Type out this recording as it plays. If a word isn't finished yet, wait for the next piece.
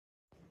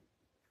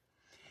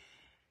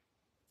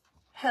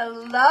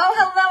Hello,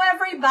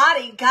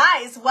 everybody.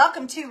 Guys,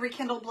 welcome to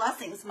Rekindle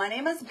Blessings. My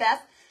name is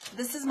Beth.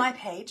 This is my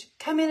page.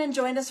 Come in and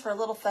join us for a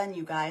little fun,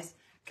 you guys.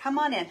 Come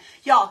on in.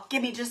 Y'all,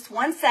 give me just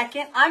 1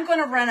 second. I'm going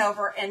to run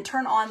over and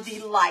turn on the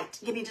light.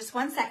 Give me just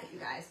 1 second, you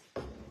guys.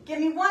 Give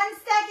me 1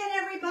 second,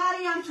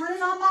 everybody. I'm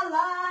turning on my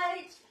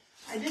light.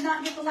 I did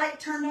not get the light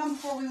turned on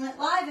before we went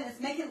live, and it's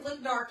making it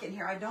look dark in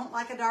here. I don't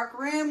like a dark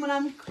room when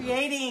I'm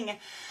creating.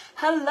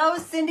 Hello,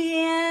 Cindy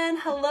Ann.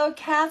 Hello,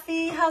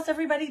 Kathy. How's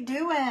everybody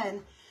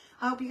doing?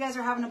 I hope you guys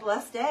are having a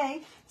blessed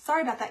day.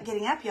 Sorry about that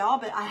getting up, y'all,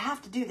 but I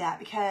have to do that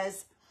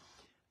because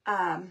if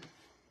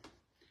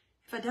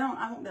I don't,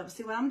 I won't be able to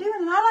see what I'm doing,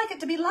 and I like it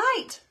to be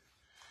light.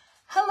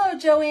 Hello,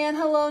 Joanne.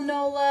 Hello,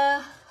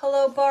 Nola.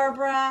 Hello,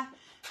 Barbara.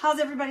 How's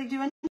everybody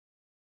doing?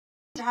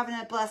 Having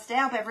a blessed day.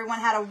 I hope everyone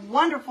had a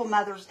wonderful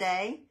Mother's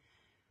Day.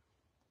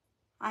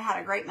 I had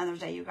a great Mother's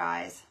Day, you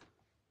guys.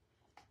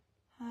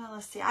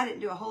 Let's see. I didn't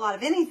do a whole lot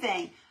of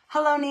anything.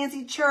 Hello,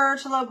 Nancy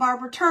Church. Hello,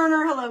 Barbara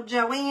Turner. Hello,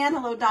 Joanne.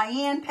 Hello,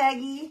 Diane,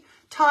 Peggy,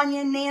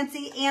 Tanya,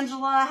 Nancy,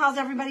 Angela. How's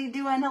everybody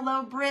doing?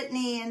 Hello,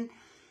 Brittany. And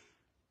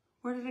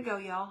where did it go,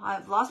 y'all?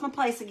 I've lost my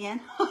place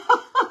again.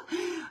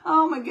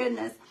 Oh, my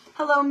goodness.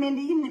 Hello,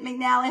 Mindy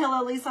McNally.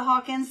 Hello, Lisa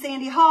Hawkins.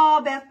 Sandy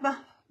Hall. Beth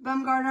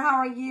Bumgardner. How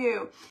are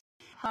you?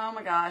 Oh,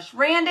 my gosh.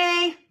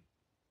 Randy.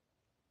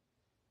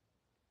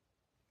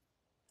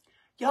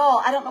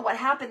 Y'all, I don't know what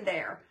happened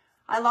there.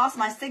 I lost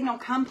my signal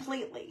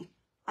completely.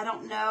 I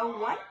don't know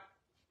what.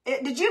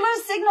 Did you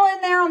lose signal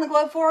in there on the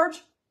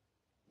Glowforge?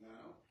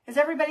 No. Is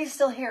everybody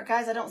still here?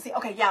 Guys, I don't see.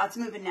 Okay, yeah, it's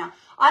moving now.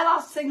 I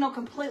lost signal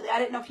completely. I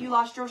didn't know if you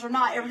lost yours or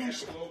not.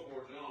 Everything's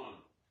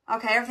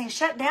okay, everything's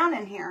shut down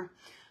in here.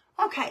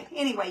 Okay,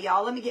 anyway,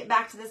 y'all, let me get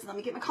back to this. Let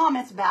me get my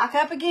comments back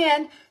up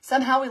again.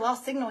 Somehow we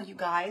lost signal, you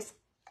guys.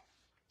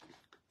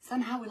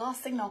 Somehow we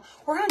lost signal.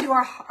 We're going to do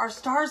our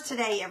stars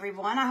today,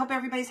 everyone. I hope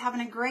everybody's having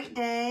a great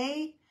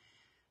day.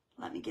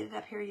 Let me get it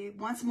up here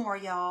once more,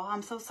 y'all.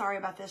 I'm so sorry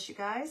about this, you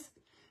guys.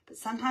 But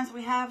sometimes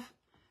we have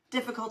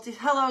difficulties.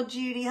 Hello,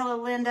 Judy. Hello,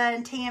 Linda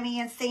and Tammy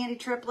and Sandy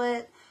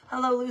Triplet.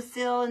 Hello,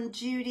 Lucille and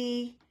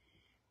Judy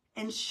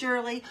and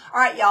Shirley. All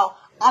right, y'all.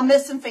 I'm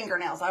missing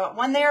fingernails. I got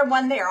one there,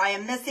 one there. I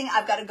am missing.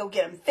 I've got to go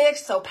get them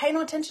fixed. So pay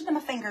no attention to my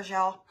fingers,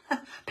 y'all. Pay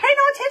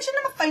no attention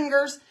to my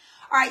fingers.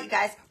 All right, you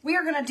guys. We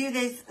are going to do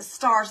these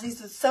stars.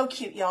 These are so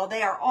cute, y'all.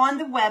 They are on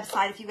the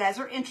website if you guys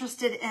are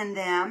interested in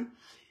them.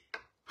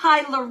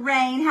 Hi,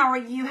 Lorraine. How are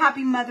you?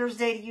 Happy Mother's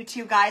Day to you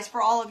too, guys.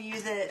 For all of you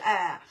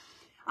that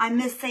I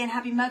miss saying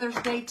Happy Mother's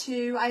Day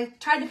to. I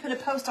tried to put a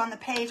post on the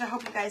page. I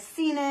hope you guys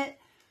seen it.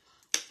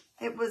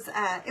 It was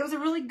a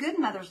really good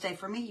Mother's Day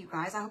for me, you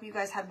guys. I hope you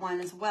guys had one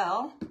as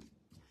well. I'm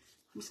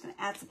just going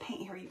to add some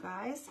paint here, you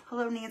guys.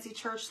 Hello, Nancy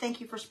Church.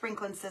 Thank you for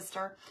sprinkling,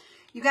 sister.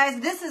 You guys,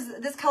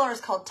 this color is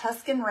called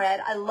Tuscan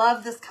Red. I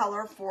love this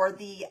color for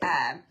the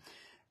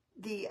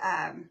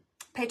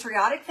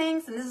patriotic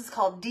things, and this is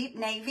called Deep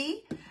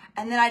Navy.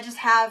 And then I just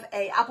have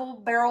a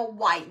apple barrel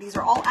white. These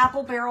are all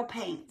apple barrel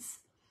paints.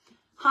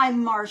 Hi,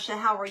 Marcia.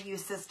 How are you,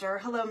 sister?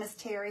 Hello, Miss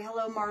Terry.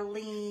 Hello,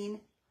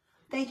 Marlene.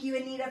 Thank you,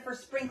 Anita, for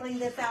sprinkling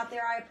this out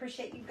there. I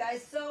appreciate you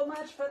guys so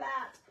much for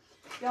that.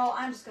 Y'all,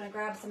 I'm just going to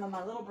grab some of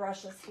my little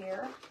brushes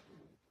here.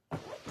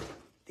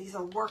 These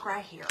will work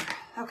right here.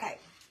 Okay.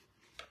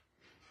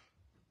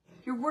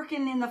 You're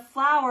working in the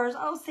flowers.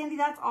 Oh, Sandy,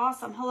 that's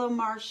awesome. Hello,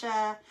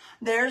 Marcia.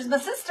 There's my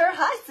sister.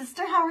 Hi,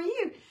 sister. How are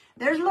you?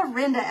 There's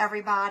Lorinda,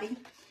 everybody.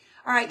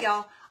 All right,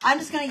 y'all. I'm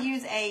just going to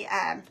use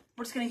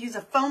we're just going to use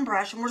a foam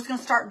brush, and we're just going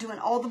to start doing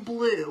all the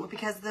blue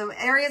because the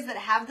areas that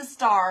have the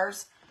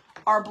stars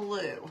are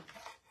blue.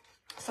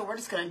 So we're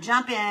just going to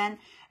jump in,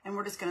 and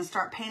we're just going to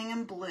start painting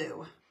them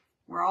blue.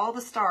 Where all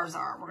the stars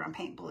are, we're going to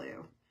paint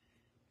blue.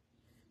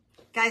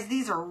 Guys,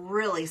 these are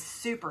really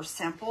super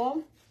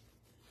simple.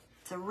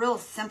 It's a real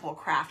simple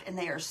craft, and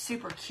they are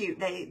super cute.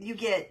 You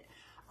get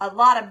a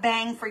lot of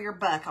bang for your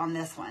buck on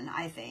this one,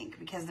 I think,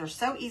 because they're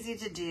so easy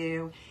to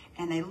do,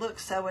 and they look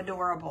so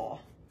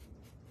adorable.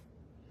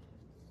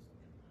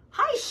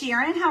 Hi,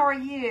 Sharon. How are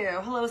you?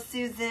 Hello,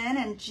 Susan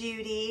and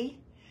Judy.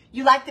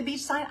 You like the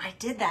beach sign? I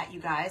did that, you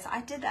guys. I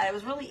did that. It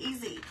was really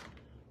easy.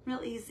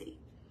 Real easy.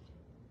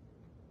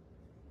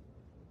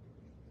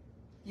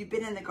 You've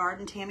been in the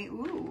garden, Tammy?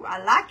 Ooh,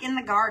 I like in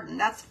the garden.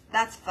 That's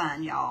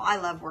fun, y'all. I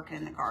love working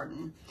in the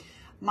garden.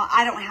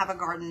 I don't have a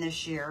garden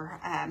this year.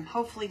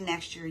 Hopefully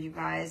next year, you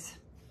guys.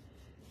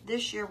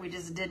 This year we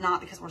just did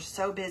not because we're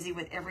so busy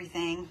with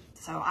everything.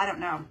 So I don't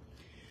know.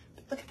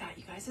 But look at that,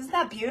 you guys. Isn't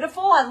that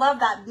beautiful? I love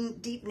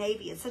that deep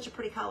navy. It's such a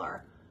pretty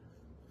color.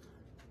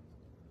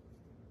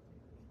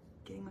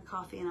 Getting my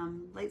coffee, and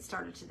I'm late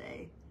starter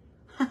today.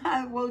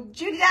 Well,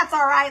 Judy, that's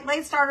all right.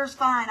 Late starter's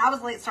fine. I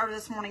was late starter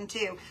this morning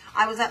too.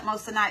 I was up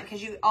most of the night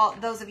because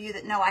those of you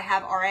that know I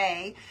have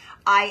RA,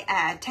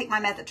 I take my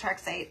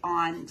methotrexate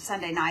on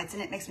Sunday nights,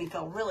 and it makes me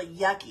feel really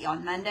yucky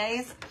on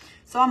Mondays.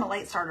 So I'm a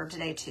late starter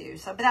today too.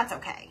 But that's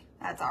okay.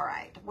 That's all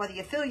right. Whether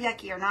you feel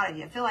yucky or not, if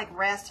you feel like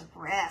rest.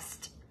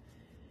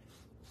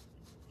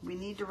 We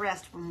need to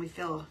rest when we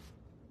feel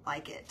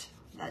like it.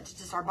 That's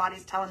just our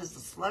body's telling us to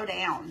slow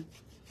down.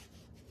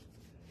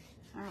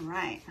 All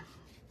right.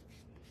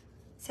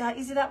 See how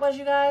easy that was,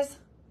 you guys?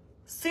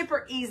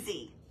 Super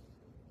easy.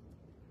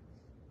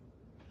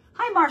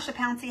 Hi, Marsha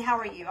Pouncy. How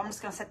are you? I'm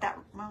just going to set that.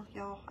 Well,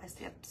 y'all, I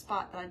see a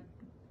spot that I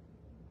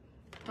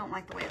don't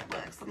like the way it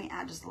looks. Let me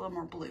add just a little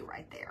more blue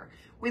right there.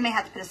 We may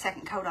have to put a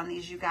second coat on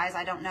these, you guys.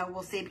 I don't know.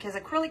 We'll see. Because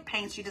acrylic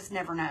paints, you just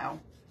never know.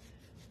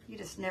 You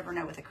just never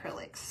know with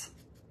acrylics.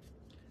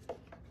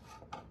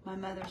 My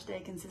Mother's Day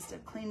consists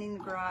of cleaning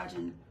the garage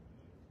and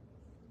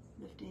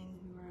lifting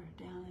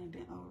her down and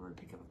bent over to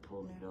pick up a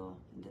pool noodle.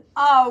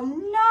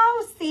 Oh,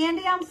 no,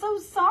 Sandy. I'm so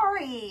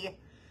sorry.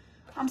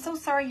 I'm so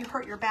sorry you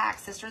hurt your back,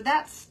 sister.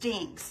 That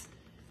stinks.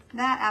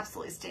 That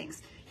absolutely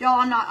stinks. Y'all,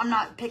 I'm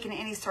not picking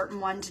any certain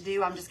one to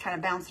do. I'm just kind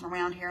of bouncing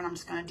around here, and I'm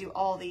just going to do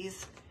all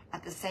these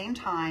at the same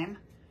time.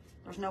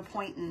 There's no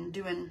point in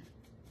doing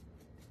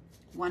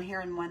one here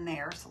and one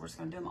there, so we're just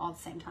going to do them all at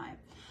the same time.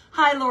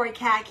 Hi, Lori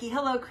Khaki.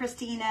 Hello,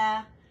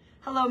 Christina.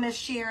 Hello, Miss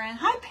Sharon.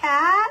 Hi,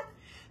 Pat.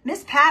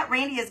 Miss Pat,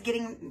 Randy is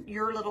getting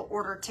your little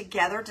order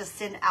together to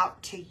send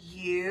out to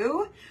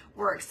you.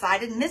 We're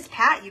excited. Miss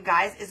Pat, you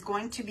guys, is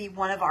going to be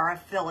one of our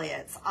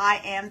affiliates.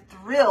 I am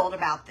thrilled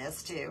about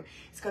this, too.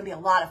 It's going to be a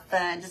lot of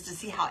fun just to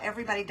see how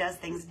everybody does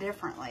things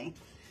differently.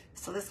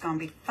 So this is going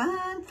to be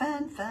fun,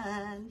 fun,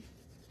 fun.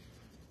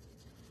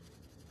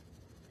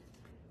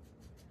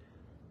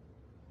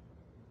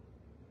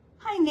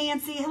 Hi,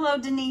 Nancy. Hello,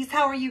 Denise.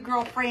 How are you,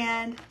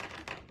 girlfriend?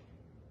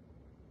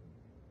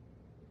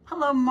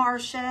 Hello,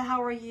 Marcia.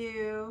 How are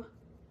you?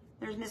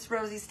 There's Miss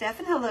Rosie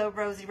Stephan. Hello,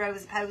 Rosie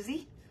Rose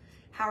Posey.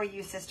 How are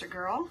you, sister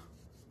girl?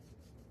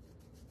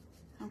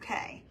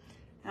 Okay.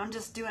 And I'm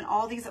just doing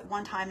all these at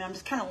one time, and I'm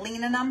just kind of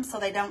leaning them so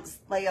they don't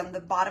lay on the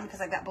bottom because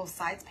I've got both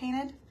sides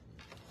painted.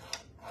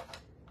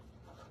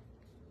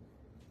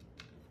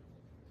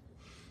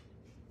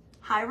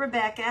 Hi,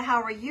 Rebecca.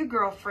 How are you,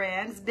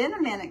 girlfriend? It's been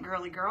a minute,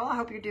 girly girl. I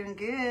hope you're doing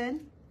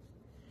good.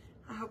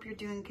 I hope you're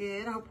doing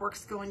good. I hope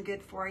work's going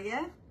good for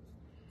you.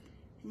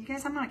 And you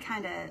guys, I'm just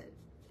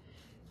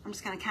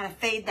going to kind of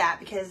fade that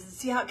because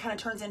see how it kind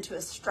of turns into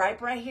a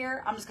stripe right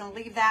here? I'm just going to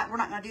leave that. We're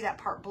not going to do that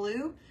part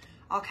blue.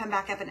 I'll come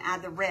back up and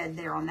add the red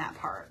there on that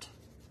part.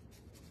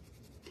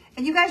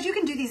 And you guys, you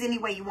can do these any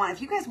way you want.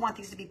 If you guys want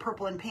these to be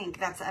purple and pink,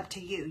 that's up to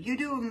you. You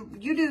do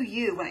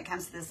you when it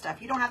comes to this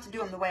stuff. You don't have to do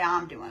them the way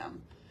I'm doing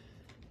them.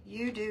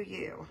 You do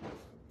you.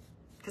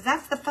 Because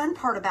that's the fun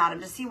part about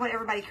them, to see what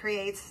everybody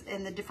creates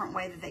in the different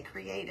way that they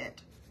create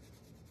it.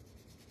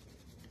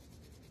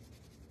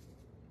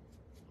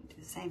 Do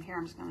the same here.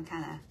 I'm just going to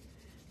kind of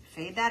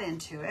fade that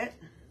into it.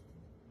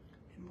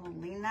 And we'll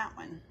lean that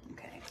one.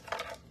 Okay.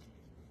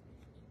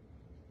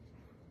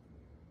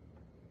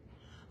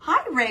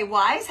 Hi, Ray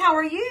Wise. How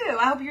are you?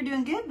 I hope you're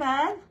doing good,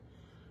 bud.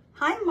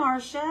 Hi,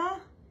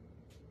 Marcia.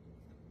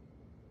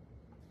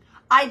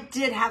 I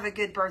did have a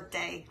good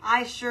birthday.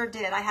 I sure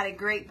did. I had a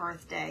great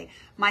birthday.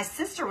 My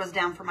sister was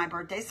down for my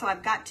birthday, so I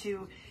got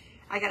to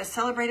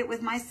celebrate it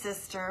with my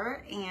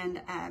sister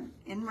and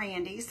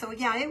Randy. So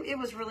yeah, it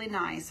was really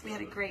nice. We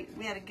had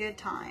a good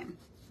time.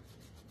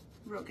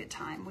 Real good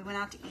time. We went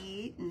out to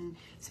eat and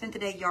spent the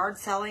day yard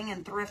selling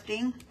and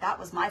thrifting. That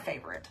was my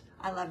favorite.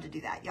 I love to do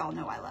that. Y'all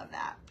know I love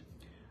that.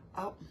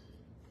 Oh.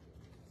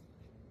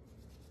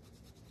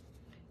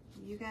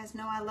 You guys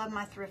know I love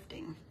my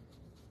thrifting.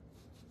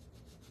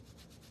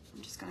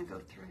 I'm just going to go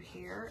through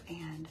here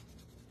and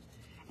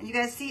you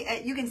guys see,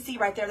 you can see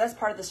right there, that's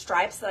part of the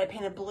stripes that I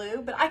painted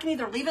blue, but I can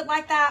either leave it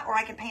like that or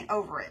I can paint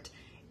over it.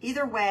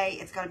 Either way,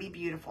 it's going to be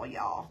beautiful,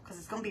 y'all, because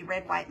it's going to be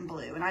red, white, and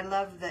blue. And I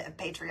love the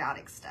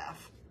patriotic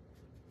stuff.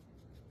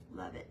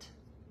 Love it.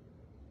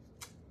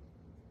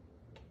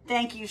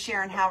 Thank you,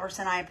 Sharon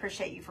Halverson. I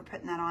appreciate you for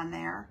putting that on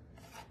there.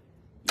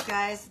 You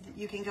guys,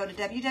 you can go to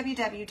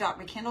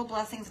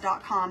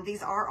www.rekindleblessings.com.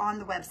 These are on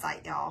the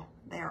website, y'all.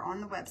 They are on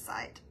the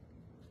website.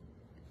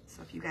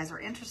 So if you guys are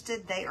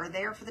interested, they are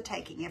there for the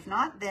taking. If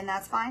not, then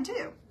that's fine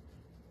too.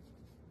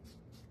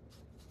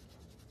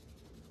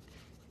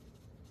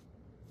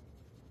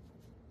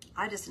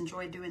 I just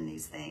enjoy doing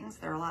these things.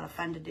 They're a lot of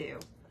fun to do.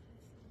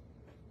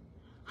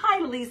 Hi,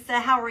 Lisa.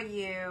 How are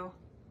you?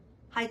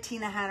 Hi,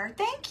 Tina Hunter.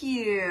 Thank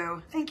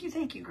you. Thank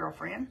you,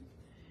 girlfriend.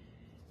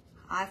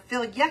 I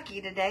feel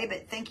yucky today,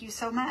 but thank you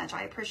so much.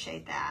 I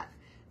appreciate that.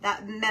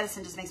 That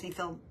medicine just makes me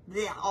feel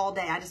bleh all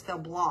day. I just feel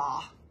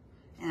blah.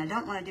 And I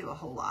don't want to do a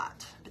whole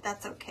lot, but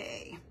that's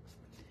okay.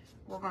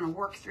 We're going to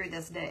work through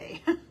this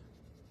day. Kind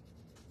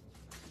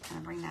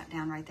of bring that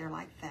down right there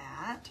like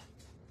that.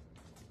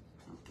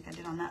 I don't think I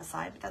did on that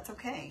side, but that's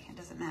okay. It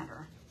doesn't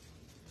matter.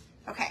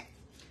 Okay.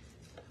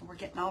 We're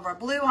getting all of our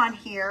blue on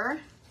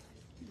here.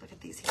 Look at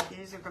these here.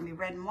 These are going to be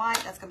red and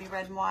white. That's going to be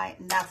red and white.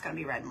 And that's going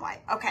to be red and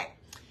white. Okay.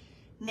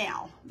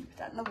 Now, put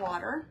that in the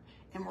water.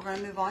 And we're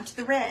going to move on to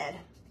the red.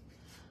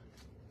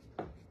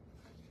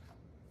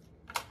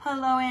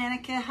 Hello,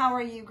 Annika. How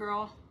are you,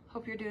 girl?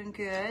 Hope you're doing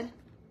good.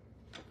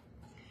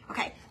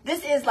 Okay,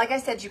 this is, like I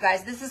said, you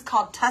guys, this is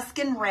called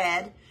Tuscan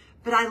Red,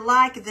 but I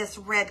like this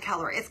red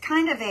color. It's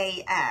kind of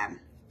a, I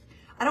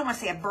don't want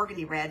to say a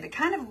burgundy red, but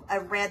kind of a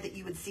red that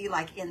you would see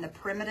like in the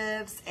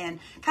primitives and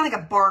kind of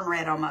like a barn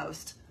red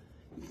almost.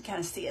 You can kind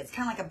of see it. It's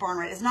kind of like a barn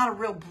red. It's not a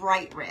real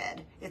bright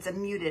red. It's a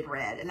muted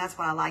red, and that's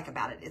what I like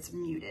about it. It's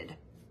muted.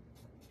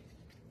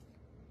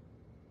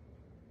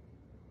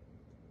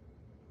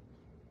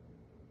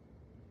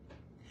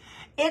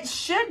 It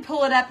should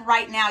pull it up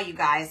right now, you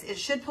guys. It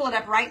should pull it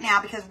up right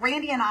now because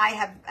Randy and I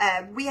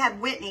have, we had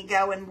Whitney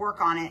go and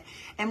work on it.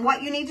 And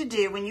what you need to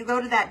do when you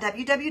go to that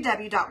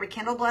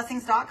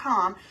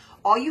www.rekindleblessings.com,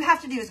 all you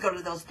have to do is go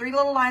to those 3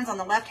 little lines on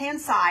the left-hand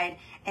side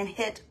and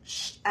hit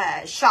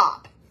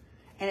shop.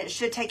 And it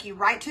should take you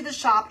right to the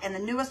shop, and the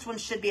newest one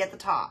should be at the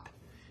top.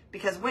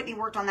 Because Whitney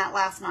worked on that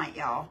last night,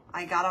 y'all.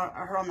 I got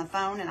her on the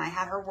phone, and I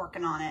had her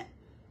working on it.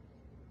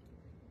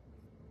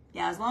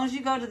 Yeah, as long as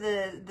you go to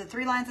the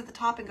 3 lines at the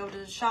top and go to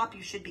the shop,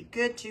 you should be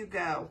good to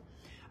go.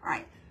 All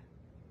right.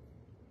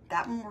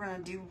 That one we're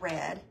going to do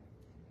red.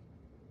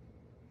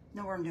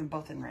 No, we're going to do them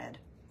both in red.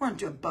 We're going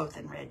to do them both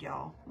in red,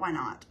 y'all. Why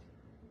not?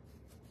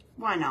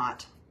 Why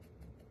not?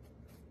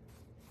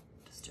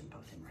 Just do them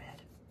both in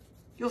red.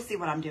 You'll see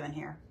what I'm doing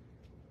here.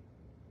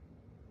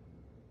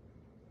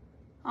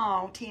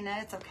 Oh, Tina,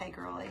 it's okay,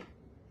 girlie.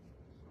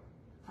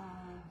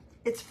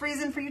 It's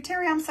freezing for you,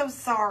 Terry. I'm so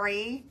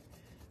sorry.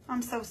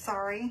 I'm so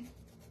sorry.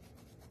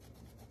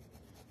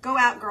 Go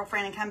out,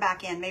 girlfriend, and come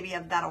back in. Maybe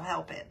that'll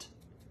help it.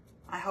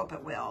 I hope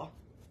it will.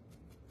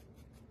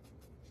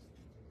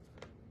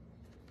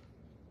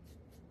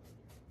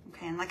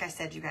 Okay, and like I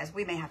said, you guys,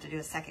 we may have to do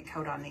a second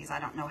coat on these. I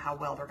don't know how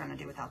well they're going to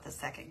do without the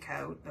second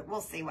coat, but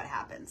we'll see what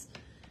happens.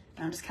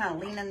 And I'm just kind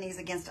of leaning these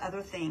against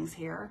other things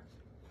here.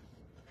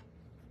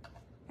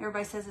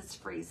 Everybody says it's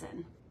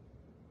freezing.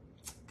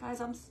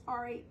 Guys, I'm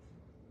sorry.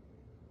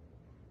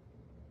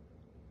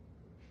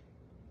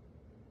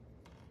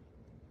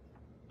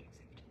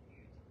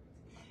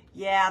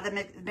 Yeah,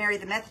 Mary,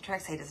 the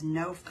methotrexate is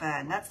no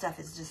fun. That stuff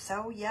is just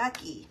so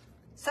yucky.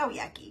 So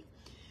yucky.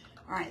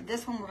 All right,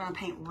 this one we're going to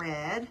paint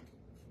red.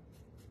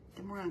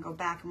 Then we're going to go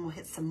back and we'll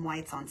hit some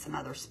whites on some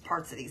other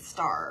parts of these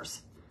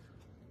stars.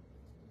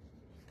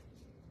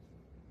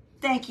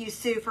 Thank you,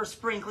 Sue, for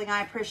sprinkling.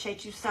 I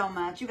appreciate you so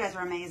much. You guys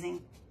are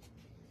amazing.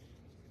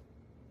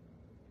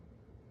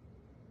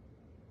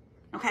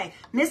 Okay,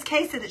 Miss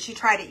Kay said that she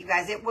tried it, you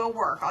guys. It will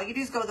work. All you do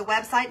is go to the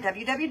website,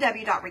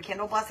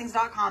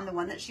 www.rekindleblessings.com, the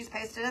one that she's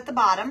pasted at the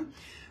bottom.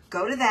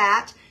 Go to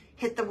that,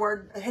 hit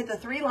the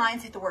 3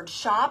 lines, hit the word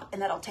shop, and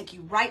that'll take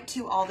you right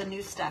to all the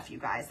new stuff, you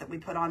guys, that we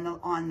put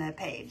on the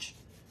page.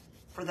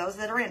 For those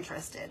that are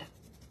interested.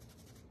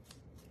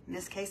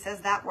 Miss Kay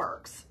says that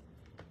works.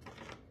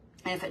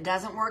 And if it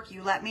doesn't work,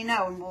 you let me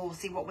know, and we'll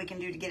see what we can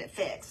do to get it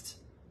fixed.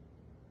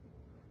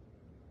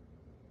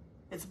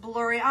 It's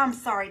blurry. I'm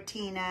sorry,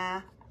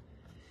 Tina.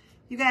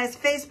 You guys,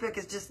 Facebook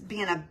is just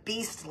being a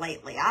beast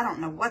lately. I don't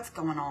know what's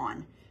going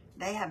on.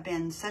 They have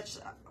been so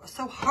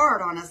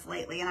hard on us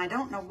lately, and I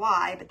don't know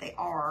why, but they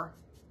are.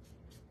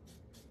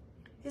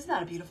 Isn't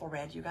that a beautiful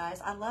red, you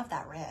guys? I love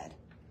that red.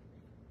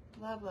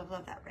 Love, love,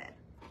 love that red.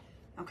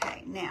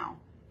 Okay, now,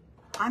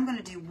 I'm going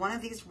to do one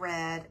of these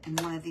red and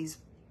one of these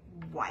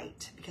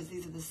white, because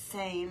these are the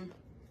same.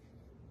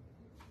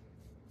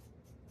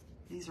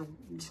 These are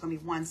just going to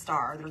be 1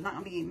 star. There's not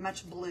going to be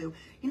much blue.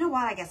 You know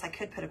what? I guess I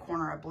could put a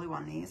corner of blue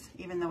on these,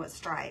 even though it's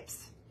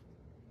stripes.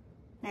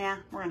 Nah,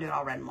 we're going to do it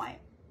all red and white.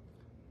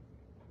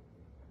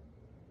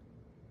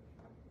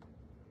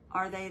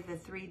 Are they the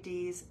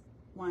 3Ds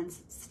ones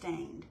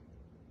stained?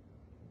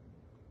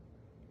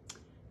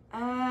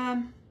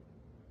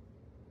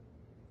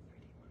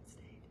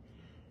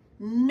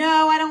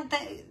 No, I don't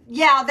think.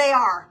 Yeah, they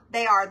are.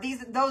 They are.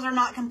 Those are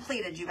not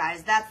completed, you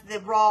guys. That's the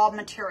raw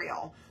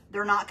material.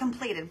 They're not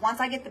completed.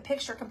 Once I get the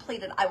picture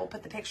completed, I will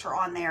put the picture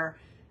on there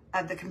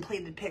of the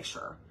completed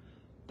picture.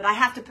 But I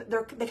have to put,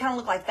 they kind of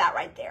look like that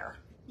right there.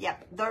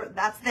 Yep,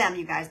 that's them,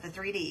 you guys, the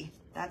 3D.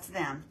 That's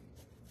them.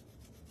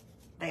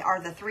 They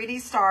are the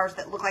 3D stars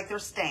that look like they're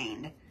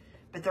stained.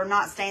 But they're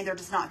not stained, they're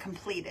just not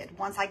completed.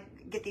 Once I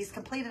get these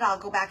completed, I'll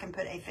go back and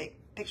put a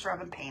picture of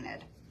them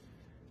painted.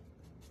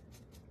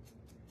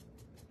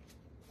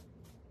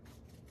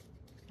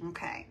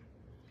 Okay,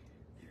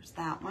 there's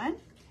that one.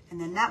 And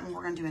then that one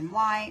we're going to do in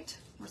white.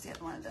 Where's the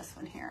other one of this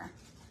one here?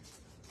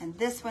 And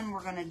this one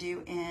we're going to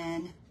do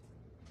in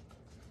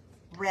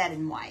red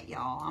and white,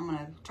 y'all. I'm going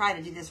to try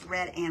to do this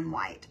red and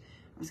white.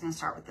 I'm just going to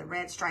start with the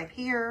red stripe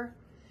here.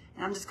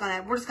 And we're just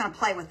going to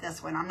play with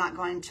this one. I'm not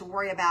going to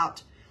worry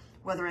about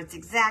whether it's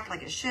exact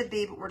like it should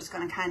be, but we're just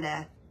going to kind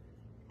of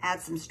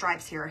add some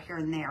stripes here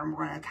and there. And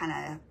we're going to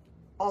kind of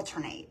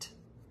alternate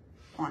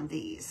on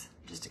these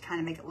just to kind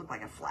of make it look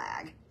like a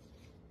flag.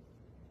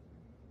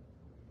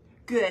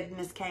 Good,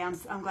 Miss Kay.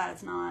 I'm glad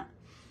it's not.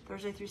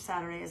 Thursday through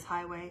Saturday is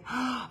highway.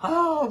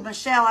 Oh,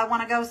 Michelle, I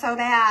want to go so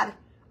bad.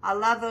 I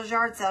love those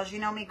yard sales. You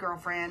know me,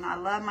 girlfriend. I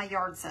love my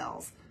yard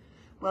sales.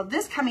 Well,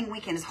 this coming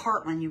weekend is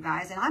Heartland, you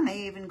guys, and I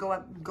may even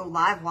go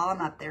live while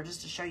I'm up there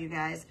just to show you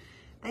guys.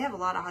 They have a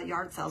lot of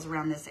yard sales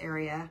around this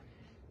area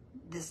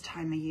this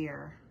time of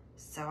year,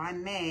 so I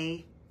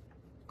may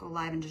go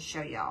live and just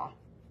show y'all.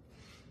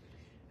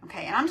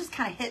 Okay, and I'm just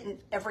kind of hitting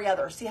every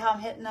other. See how I'm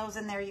hitting those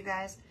in there, you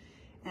guys?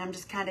 And I'm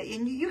just kind of,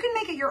 and you can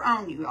make it your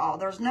own, you all.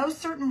 There's no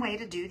certain way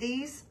to do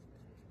these.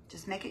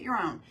 Just make it your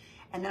own.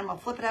 And then I'm going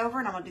to flip it over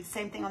and I'm going to do the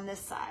same thing on this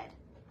side.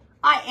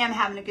 I am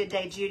having a good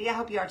day, Judy. I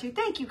hope you are too.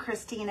 Thank you,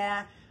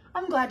 Christina.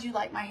 I'm glad you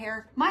like my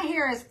hair. My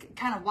hair is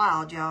kind of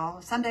wild,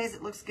 y'all. Some days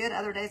it looks good,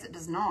 other days it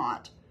does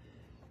not.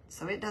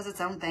 So it does its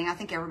own thing. I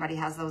think everybody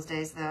has those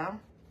days, though.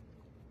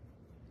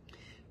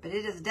 But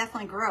it is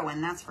definitely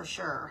growing, that's for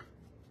sure.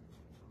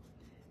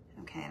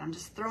 Okay, and I'm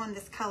just throwing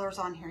these colors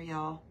on here,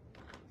 y'all.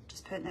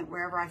 Just putting it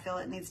wherever I feel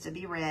it needs to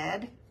be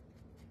red.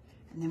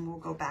 And then we'll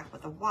go back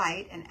with the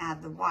white and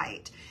add the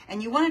white.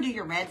 And you want to do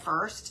your red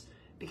first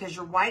because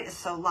your white is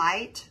so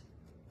light.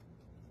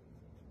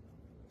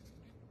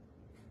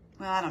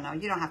 Well, I don't know.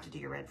 You don't have to do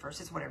your red first.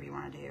 It's whatever you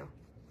want to do.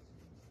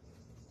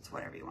 It's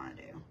whatever you want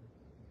to do.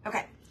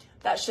 Okay,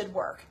 that should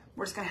work.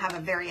 We're just going to have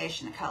a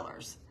variation of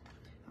colors.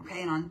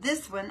 Okay, and on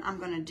this one, I'm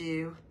going to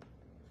do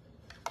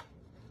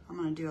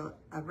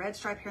a red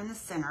stripe here in the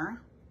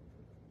center.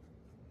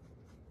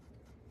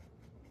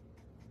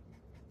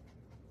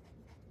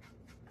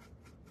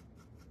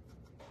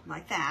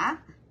 Like that.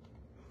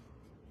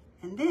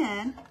 And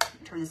then,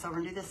 turn this over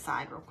and do this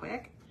side real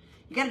quick.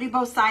 You got to do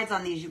both sides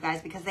on these, you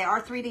guys, because they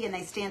are 3D and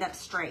they stand up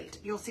straight.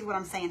 You'll see what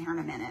I'm saying here in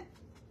a minute.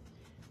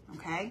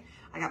 Okay,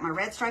 I got my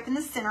red stripe in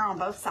the center on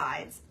both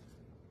sides.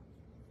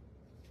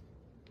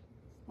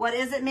 What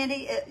is it,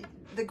 Mindy?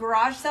 The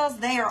garage sales,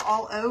 they are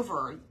all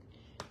over.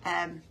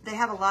 They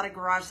have a lot of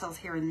garage sales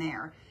here and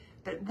there.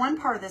 But one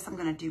part of this I'm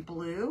going to do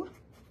blue,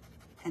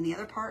 and the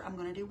other part I'm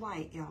going to do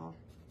white, y'all.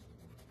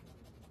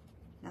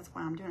 That's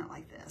why I'm doing it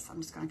like this.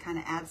 I'm just going to kind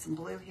of add some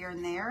blue here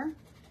and there,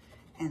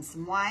 and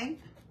some white.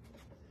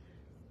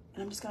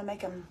 And I'm just going to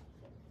make them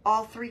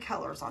all 3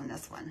 colors on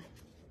this one.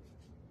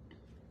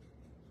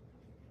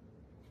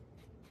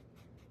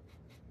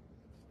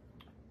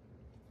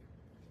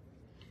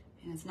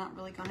 And it's not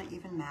really going to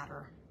even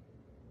matter.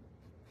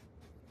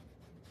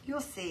 You'll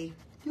see.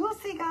 You'll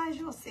see, guys.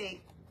 You'll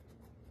see.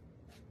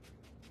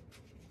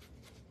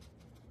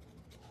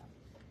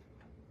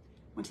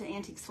 Went to the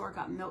antique store,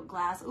 got milk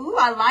glass. Ooh,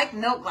 I like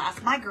milk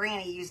glass. My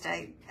granny used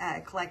to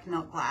collect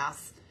milk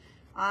glass.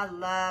 I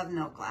love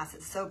milk glass.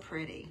 It's so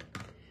pretty.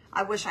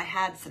 I wish I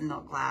had some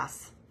milk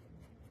glass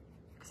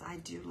because I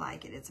do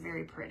like it. It's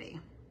very pretty.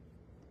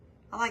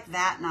 I like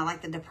that, and I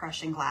like the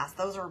depression glass.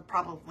 Those are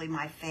probably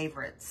my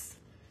favorites.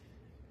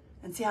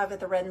 And see how I've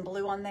got the red and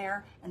blue on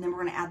there? And then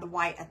we're going to add the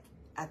white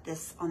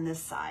on this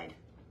side.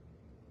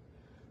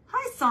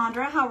 Hi,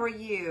 Sandra. How are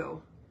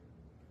you?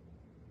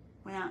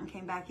 Went out and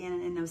came back in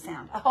and no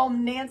sound. Oh,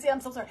 Nancy, I'm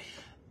so sorry.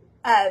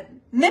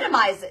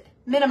 Minimize it.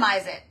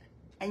 Minimize it.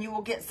 And you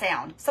will get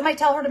sound. Somebody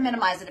tell her to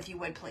minimize it if you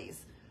would,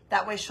 please.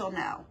 That way she'll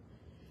know.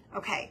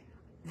 Okay,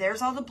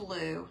 there's all the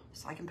blue.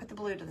 So I can put the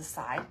blue to the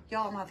side. Y'all,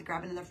 I'm going to have to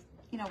grab another,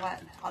 you know what?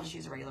 I'll just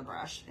use a regular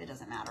brush. It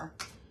doesn't matter.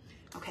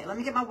 Okay, let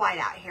me get my white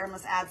out here and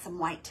let's add some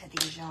white to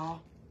these,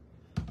 y'all.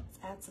 Let's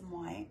add some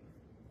white.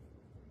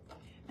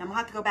 Now I'm going to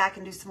have to go back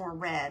and do some more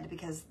red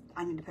because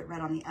I need to put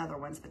red on the other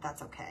ones, but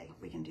that's okay.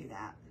 We can do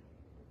that.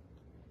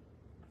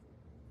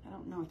 I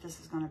don't know if this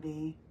is going to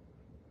be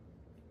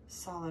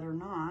solid or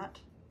not.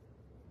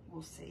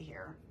 We'll see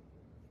here.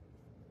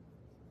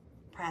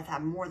 Probably have to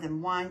have more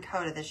than one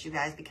coat of this, you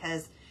guys,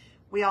 because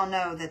we all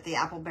know that the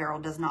apple barrel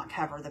does not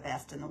cover the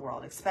best in the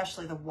world,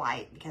 especially the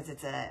white, because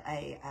it's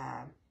a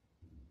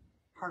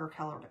harder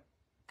color to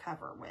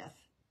cover with.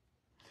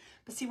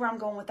 But see where I'm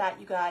going with that,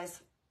 you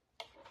guys?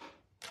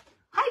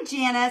 Hi,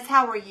 Janice.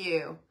 How are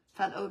you?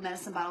 Found old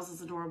medicine bottles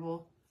is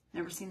adorable.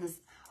 Never seen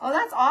this. Oh,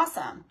 that's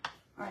awesome.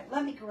 All right,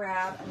 let me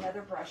grab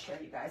another brush here,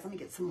 you guys. Let me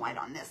get some white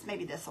on this.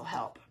 Maybe this will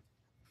help.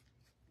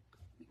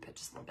 Let me put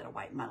just a little bit of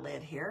white in my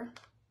lid here.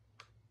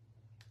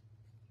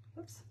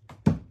 Oops.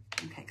 Okay,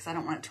 because I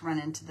don't want it to run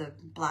into the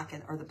black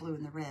or the blue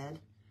and the red.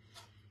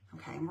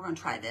 Okay, and we're going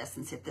to try this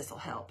and see if this will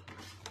help.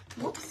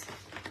 Whoops.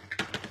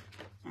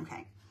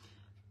 Okay.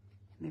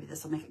 Maybe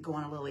this will make it go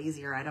on a little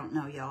easier. I don't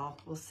know, y'all.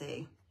 We'll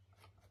see.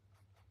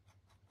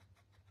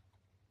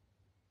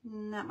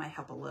 That might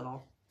help a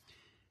little.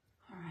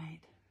 All right.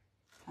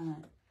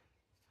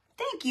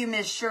 Thank you,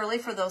 Miss Shirley,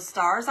 for those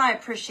stars. I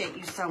appreciate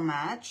you so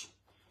much.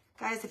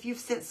 Guys, if you've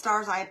sent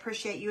stars, I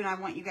appreciate you, and I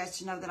want you guys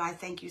to know that I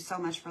thank you so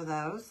much for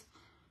those.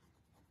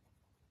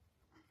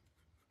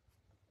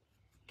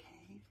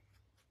 Okay.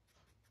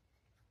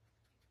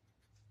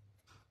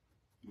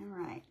 All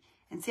right.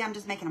 And see, I'm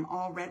just making them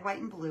all red, white,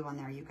 and blue on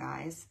there, you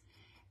guys.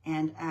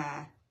 And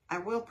I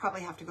will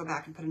probably have to go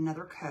back and put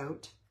another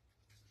coat.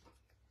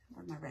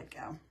 Where'd my red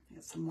go? I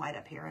got some white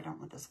up here. I don't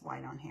want this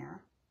white on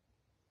here.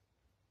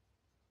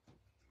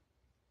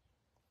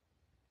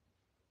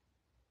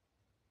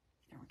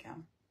 There we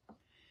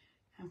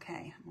go.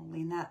 Okay, I'm gonna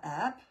lean that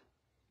up.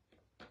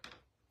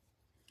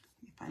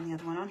 Let me find the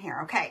other one on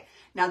here. Okay,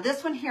 now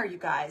this one here, you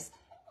guys,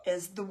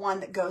 is the one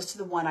that goes to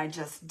the one I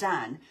just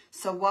done.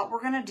 So what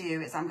we're gonna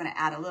do is I'm gonna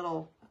add a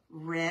little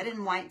red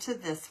and white to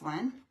this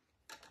one.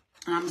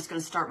 And I'm just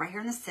gonna start right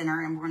here in the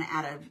center, and we're gonna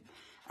add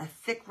a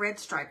thick red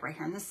stripe right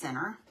here in the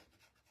center.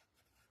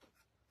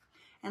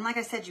 And like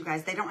I said, you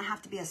guys, they don't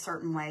have to be a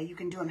certain way. You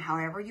can do them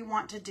however you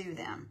want to do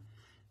them.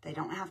 They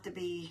don't have to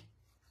be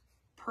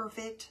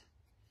perfect.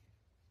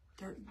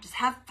 just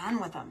have fun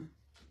with them.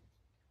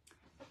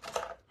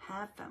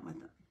 Have fun with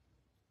them.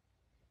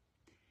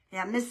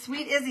 Yeah, Miss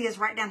Sweet Izzy is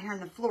right down here on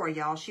the floor,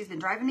 y'all. She's been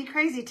driving me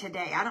crazy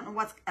today. I don't know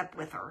what's up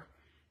with her.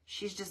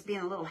 She's just being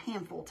a little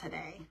handful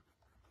today.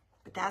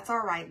 But that's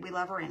all right. We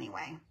love her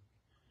anyway.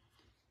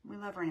 We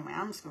love her anyway.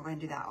 I'm just going to go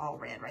ahead and do that all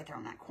red right there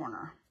on that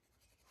corner.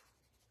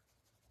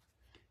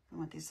 I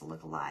want these to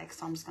look alike.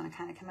 So I'm just going to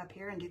kind of come up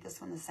here and do this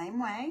one the same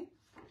way.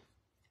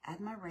 Add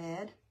my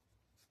red.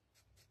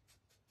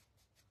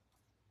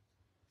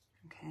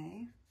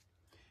 Okay.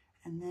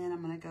 And then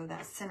I'm going to go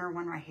that center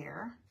one right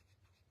here.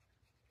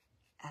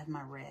 Add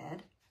my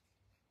red.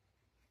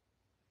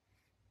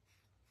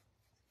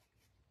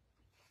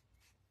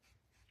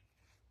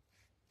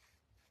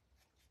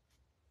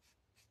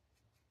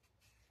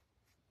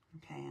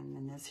 Okay, and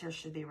then this here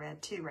should be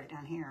red too, right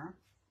down here.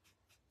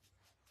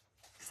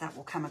 Because that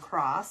will come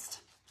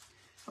across.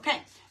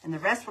 Okay, and the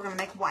rest we're going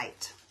to make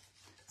white.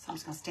 So I'm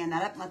just going to stand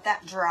that up and let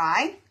that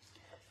dry.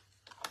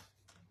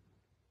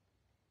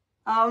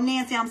 Oh,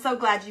 Nancy, I'm so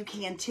glad you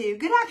can too.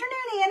 Good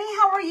afternoon, Annie.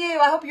 How are you?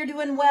 I hope you're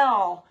doing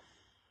well.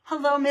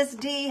 Hello, Miss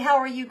D. How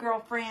are you,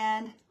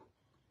 girlfriend?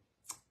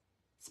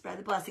 Spread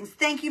the blessings.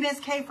 Thank you, Miss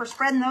K, for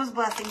spreading those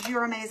blessings.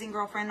 You're amazing,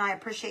 girlfriend. I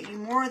appreciate you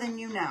more than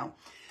you know.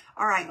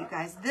 All right, you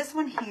guys. This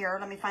one here,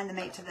 let me find the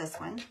mate to this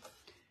one.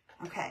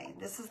 Okay,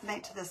 this is the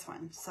mate to this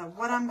one. So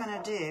what I'm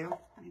going to do,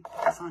 let me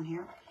put this on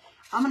here.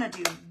 I'm going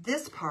to do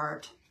this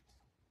part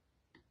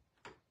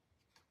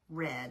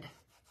red.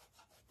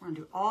 We're going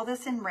to do all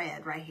this in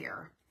red right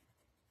here.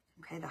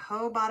 Okay, the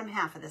whole bottom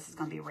half of this is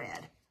going to be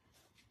red.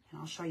 And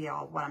I'll show you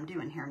all what I'm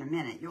doing here in a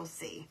minute. You'll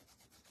see.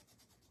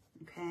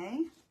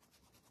 Okay,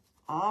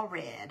 all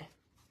red.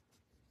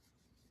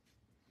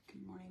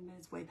 Good morning, but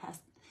it's way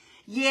past.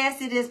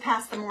 Yes, it is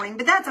past the morning,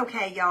 but that's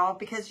okay, y'all,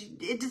 because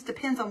it just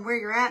depends on where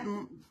you're at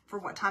and for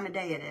what time of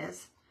day it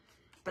is.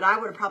 But I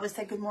would have probably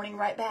said good morning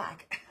right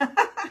back.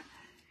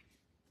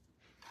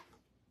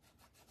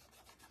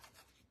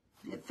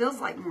 It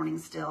feels like morning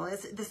still.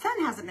 The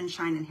sun hasn't been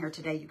shining here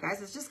today, you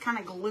guys. It's just kind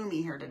of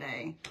gloomy here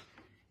today.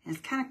 And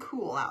it's kind of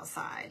cool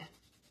outside.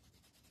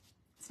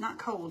 It's not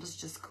cold, it's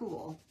just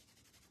cool.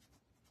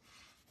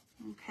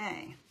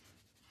 Okay.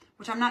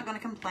 Which I'm not going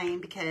to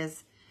complain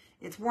because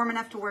it's warm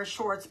enough to wear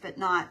shorts, but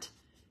not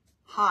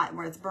hot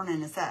where it's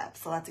burning us up.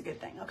 So that's a good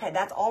thing. Okay,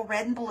 that's all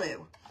red and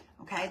blue.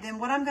 Okay, then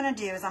what I'm going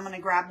to do is I'm going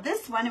to grab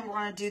this one and we're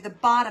going to do the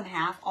bottom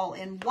half all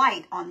in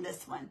white on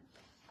this one.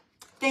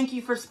 Thank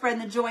you for spreading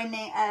the joy,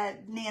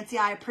 Nancy.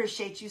 I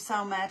appreciate you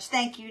so much.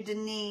 Thank you,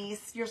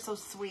 Denise. You're so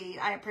sweet.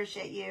 I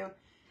appreciate you.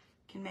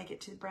 Can make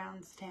it to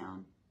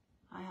Brownstown.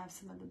 I have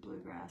some of the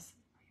bluegrass.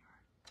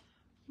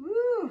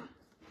 Woo!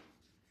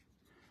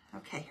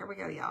 Okay, here we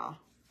go, y'all.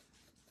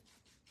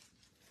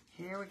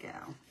 Here we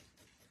go.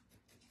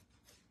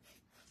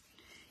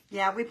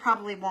 Yeah, we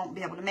probably won't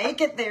be able to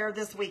make it there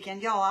this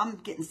weekend. Y'all, I'm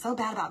getting so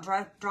bad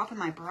about dropping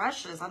my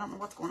brushes. I don't know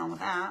what's going on with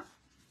that.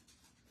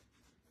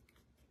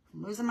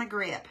 I'm losing my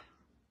grip.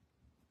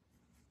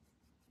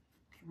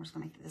 Okay, we're just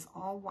going to make this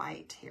all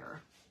white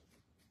here.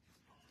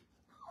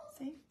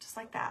 See? Just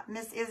like that.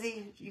 Miss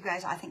Izzy, you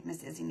guys, I think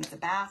Miss Izzy needs a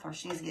bath or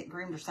she needs to get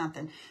groomed or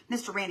something.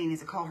 Mr. Randy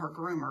needs to call her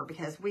groomer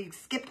because we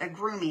skipped a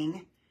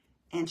grooming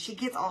and she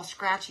gets all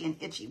scratchy and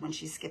itchy when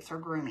she skips her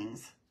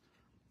groomings.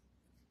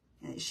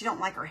 She don't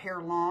like her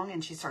hair long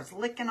and she starts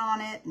licking on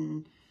it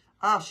and,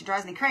 oh, she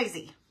drives me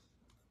crazy.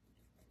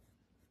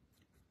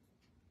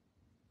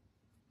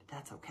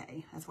 That's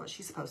okay. That's what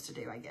she's supposed to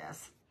do, I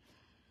guess.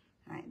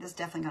 All right, this is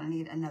definitely going to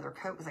need another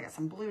coat because I got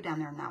some blue down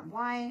there and not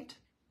white.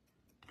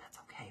 But that's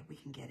okay. We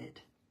can get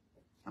it.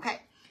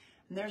 Okay,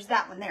 and there's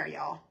that one there,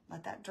 y'all.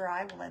 Let that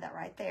dry. We'll lay that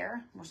right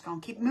there. We're just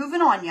going to keep moving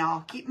on,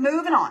 y'all. Keep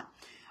moving on.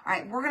 All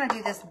right, we're going to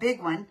do this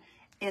big one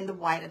in the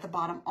white at the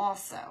bottom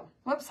also.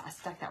 Whoops, I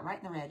stuck that right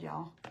in the red,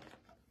 y'all.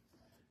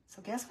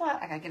 So guess what?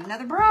 I got to get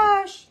another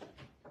brush.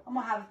 I'm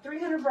going to have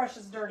 300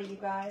 brushes dirty, you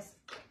guys.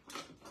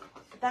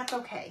 But that's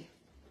okay.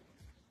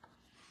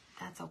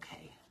 That's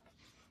okay.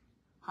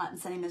 Hot and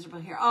sunny, miserable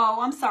here. Oh,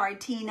 I'm sorry,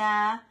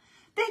 Tina.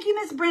 Thank you,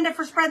 Miss Brenda,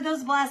 for spreading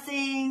those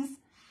blessings.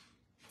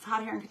 It's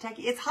hot here in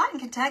Kentucky. It's hot in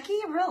Kentucky,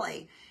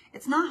 really.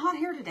 It's not hot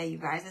here today, you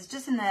guys. It's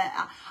just in the,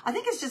 I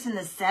think it's just in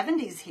the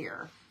 70s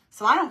here.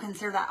 So I don't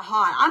consider that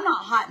hot. I'm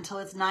not hot until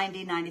it's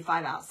 90,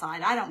 95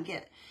 outside. I don't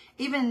get,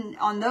 even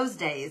on those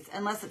days,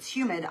 unless it's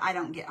humid, I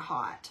don't get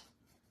hot.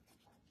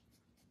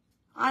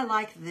 I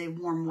like the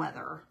warm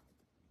weather.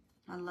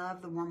 I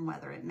love the warm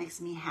weather. It makes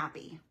me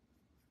happy.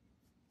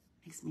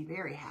 Makes me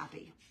very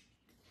happy.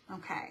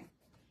 Okay.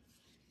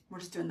 We're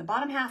just doing the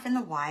bottom half in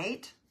the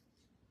white.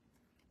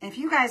 And if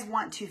you guys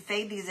want to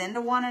fade these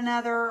into one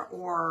another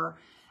or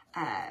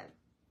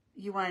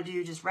you want to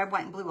do just red,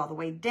 white, and blue all the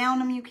way down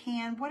them, you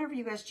can. Whatever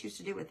you guys choose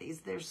to do with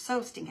these. They're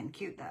so stinking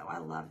cute, though. I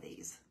love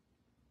these.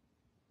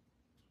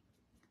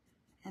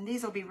 And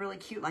these will be really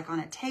cute, like on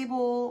a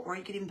table, or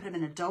you could even put them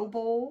in a dough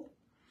bowl.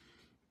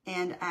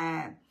 And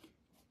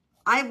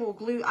I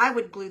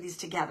would glue these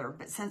together,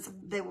 but since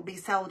they will be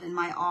sold in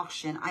my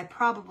auction, I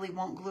probably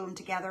won't glue them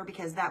together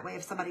because that way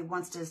if somebody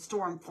wants to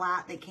store them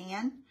flat, they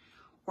can.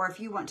 Or if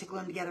you want to glue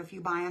them together, if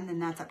you buy them, then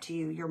that's up to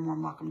you. You're more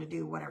than welcome to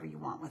do whatever you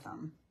want with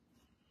them.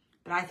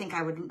 But I think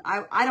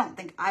I don't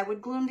think I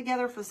would glue them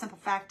together for the simple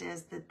fact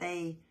is that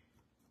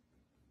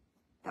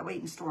that way you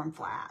can store them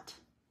flat.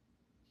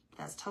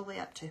 That's totally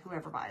up to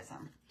whoever buys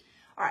them.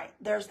 All right,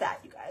 there's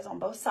that, you guys, on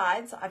both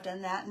sides. I've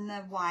done that in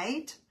the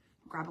white.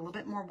 Grab a little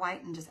bit more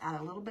white and just add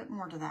a little bit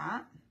more to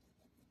that.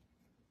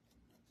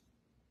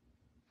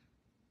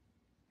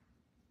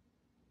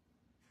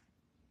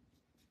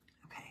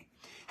 Okay.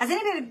 Has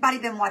anybody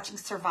been watching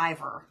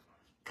Survivor?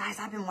 Guys,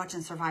 I've been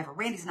watching Survivor.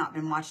 Randy's not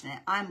been watching it.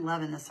 I'm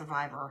loving the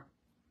Survivor.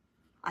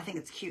 I think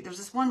it's cute. There's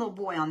this one little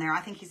boy on there.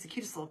 I think he's the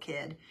cutest little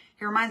kid.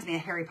 He reminds me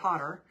of Harry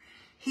Potter.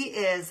 He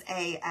is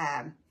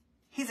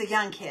he's a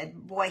young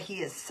kid. Boy,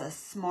 he is a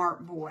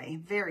smart boy.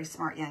 Very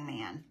smart young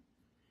man.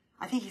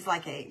 I think he's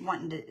like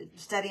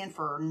studying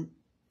for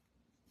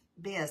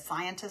be a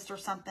scientist or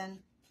something.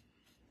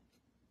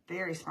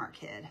 Very smart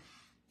kid.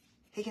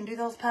 He can do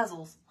those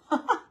puzzles.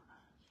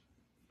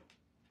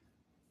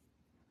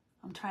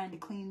 I'm trying to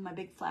clean my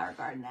big flower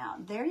garden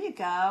out. There you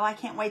go. I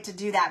can't wait to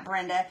do that,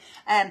 Brenda.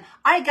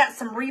 I got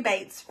some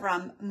rebates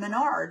from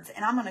Menards,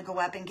 and I'm going to go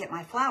up and get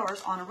my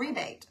flowers on a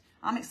rebate.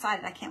 I'm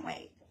excited. I can't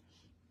wait.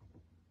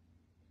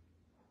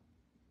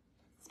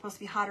 It's supposed to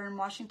be hotter in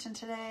Washington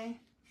today.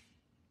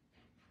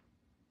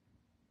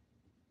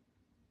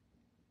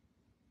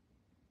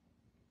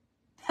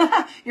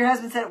 Your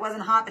husband said it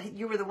wasn't hot, but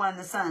you were the one in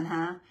the sun,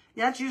 huh?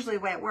 Yeah, that's usually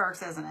the way it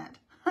works, isn't it?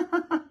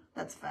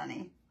 That's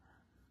funny.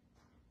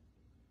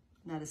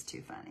 That is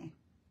too funny.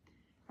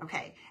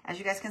 Okay, as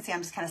you guys can see,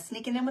 I'm just kind of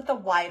sneaking in with the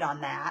white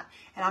on that.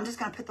 And I'm just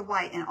going to put the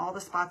white in all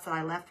the spots that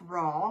I left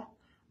raw. I'm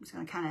just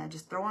going to kind of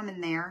just throw them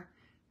in there.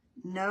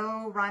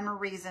 No rhyme or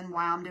reason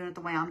why I'm doing it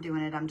the way I'm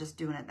doing it. I'm just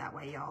doing it that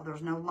way, y'all.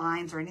 There's no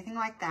lines or anything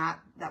like that.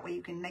 That way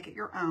you can make it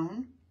your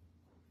own.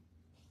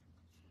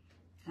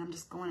 And I'm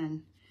just going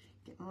and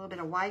getting a little bit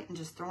of white and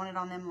just throwing it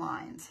on them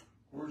lines.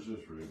 Where's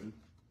this ribbon?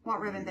 What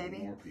ribbon, baby?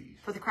 More piece.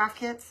 For the craft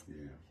kits?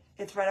 Yeah.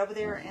 It's right over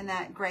there in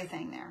that gray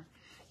thing there.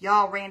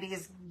 Y'all, Randy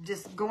is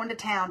just going to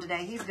town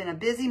today. He's been a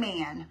busy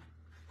man.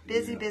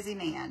 Busy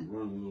man.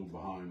 We're a little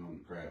behind on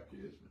the craft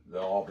kits.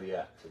 They'll all be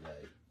out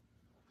today.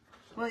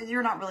 Well,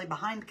 you're not really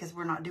behind because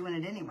we're not doing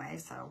it anyway,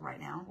 so right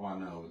now. Well, I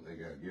know they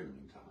got to give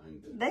me time.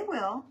 But... They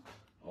will.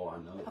 Oh, I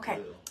know. Okay.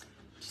 Did you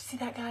see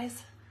that,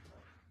 guys?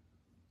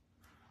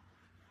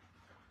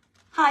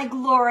 Hi,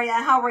 Gloria.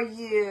 How are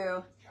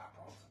you?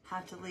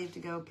 Have to leave to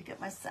go pick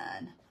up my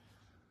son.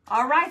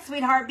 All right,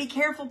 sweetheart. Be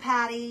careful,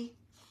 Patty.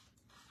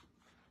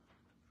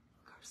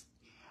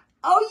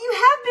 Oh, you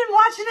have been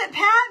watching it,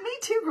 Pat. Me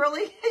too,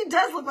 girly. He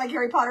does look like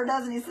Harry Potter,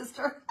 doesn't he,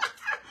 sister?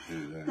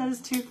 That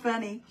is too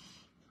funny.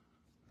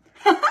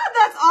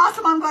 That's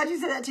awesome. I'm glad you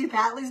said that too,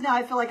 Pat. At least now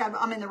I feel like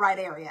I'm in the right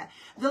area.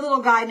 The little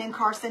guy named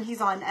Carson,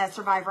 he's on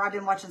Survivor. I've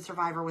been watching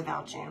Survivor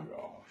without you.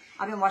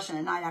 I've been watching it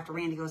at night after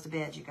Randy goes to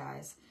bed, you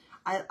guys.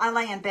 I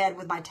lay in bed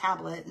with my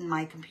tablet and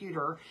my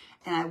computer,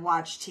 and I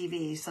watch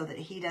TV so that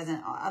he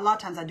doesn't... A lot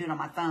of times I do it on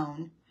my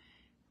phone,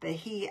 but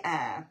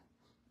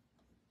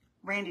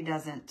Randy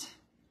doesn't...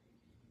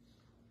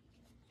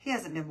 He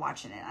hasn't been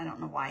watching it. I don't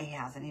know why he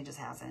hasn't. He just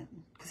hasn't.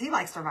 Because he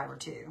likes Survivor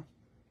too.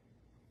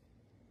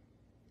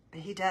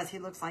 But he does. He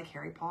looks like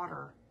Harry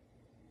Potter.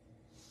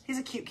 He's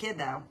a cute kid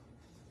though.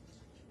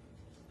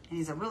 And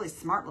he's a really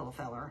smart little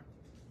feller.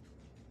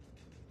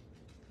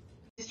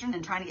 Eastern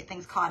and trying to get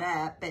things caught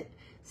up. But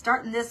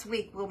starting this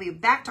week, we'll be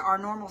back to our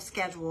normal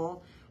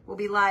schedule. We'll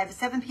be live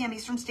 7 p.m.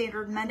 Eastern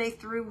Standard, Monday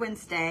through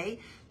Wednesday.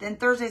 Then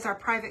Thursday's our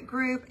private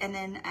group. And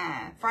then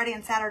Friday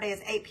and Saturday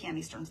is 8 p.m.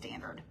 Eastern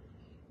Standard.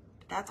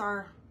 That's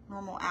our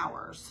normal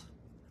hours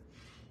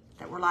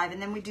that we're live. And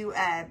then we do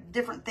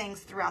different things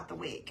throughout the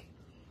week.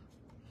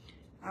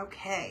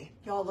 Okay.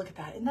 Y'all look at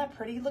that. Isn't that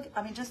pretty? Look,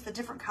 I mean, just the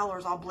different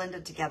colors all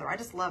blended together. I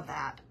just love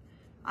that.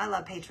 I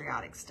love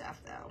patriotic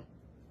stuff, though.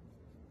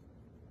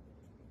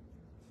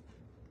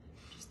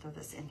 Just throw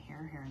this in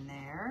here and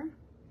there.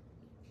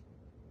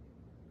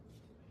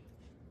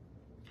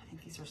 I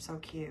think these are so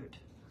cute.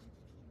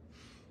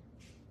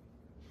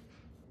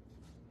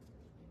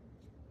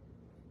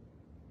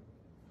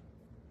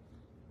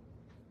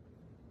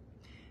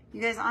 You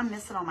guys, I'm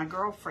missing all my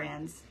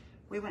girlfriends.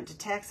 We went to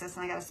Texas,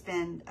 and I got to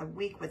spend a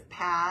week with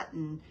Pat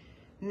and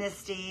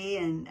Misty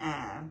and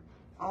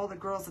all the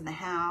girls in the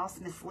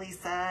house, Miss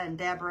Lisa and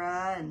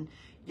Deborah and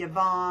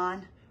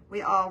Yvonne.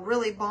 We all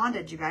really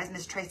bonded, you guys.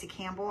 Miss Tracy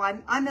Campbell.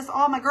 I miss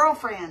all my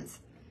girlfriends.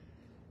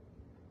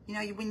 You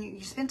know, when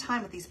you spend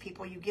time with these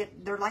people,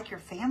 they're like your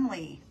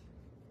family.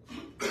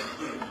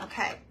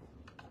 Okay.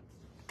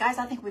 Guys,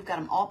 I think we've got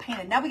them all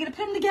painted. Now we get to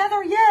put them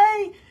together.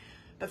 Yay!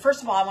 But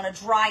first of all, I want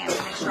to dry them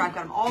to make sure I've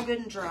got them all good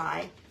and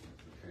dry.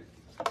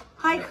 Okay.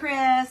 Hi,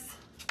 Chris.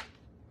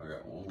 I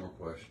got one more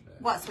question to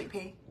ask. What, Sweet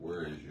Pea?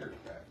 Where is your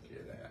craft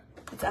kit at?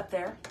 It's up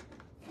there.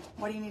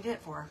 What do you need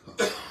it for?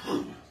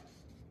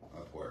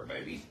 Up where,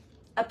 baby?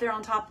 Up there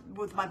on top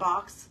with my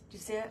box. Do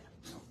you see it?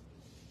 No.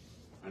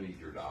 I need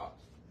your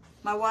dots.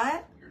 My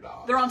what? Your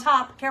dots. They're on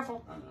top.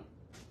 Careful. I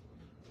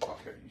know. I'll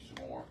carry you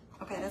some more.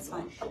 Okay, that's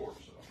fine. I'm short,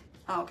 so.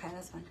 Oh, okay,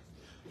 that's fine.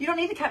 You don't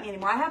need to cut me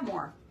anymore. I have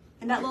more.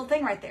 In that little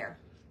thing right there.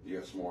 You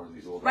have some more of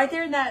these little. Right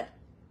there in that,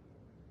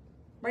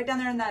 right down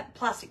there in that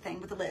plastic thing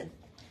with the lid.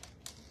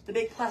 The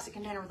big plastic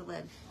container with the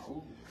lid.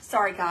 Oh.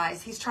 Sorry,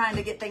 guys. He's trying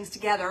to get things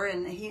together,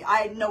 and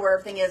I know where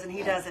everything is, and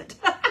he doesn't.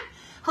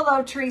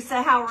 Hello,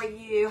 Teresa. How are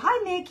you?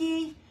 Hi,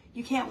 Nikki.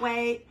 You can't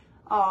wait.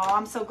 Oh,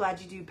 I'm so glad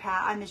you do,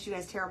 Pat. I miss you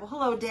guys terrible.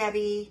 Hello,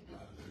 Debbie.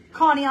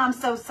 Connie, I'm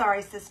so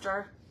sorry,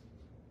 sister.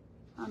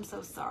 I'm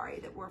so sorry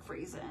that we're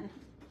freezing.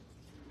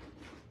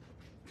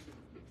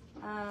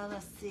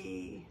 Let's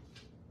see.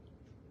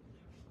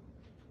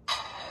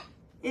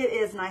 It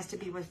is nice to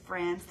be with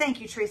friends. Thank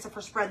you, Teresa,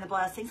 for spreading the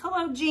blessings.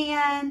 Hello,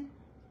 Jan.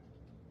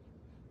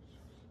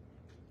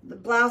 The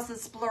blouse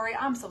is blurry.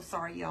 I'm so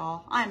sorry,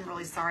 y'all. I'm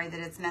really sorry that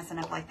it's messing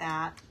up like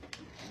that.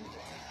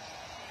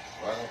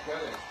 Well,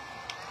 cut it.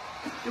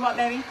 You what,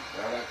 baby?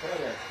 Well, cut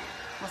it.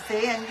 Well,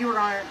 see, and you were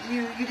gonna,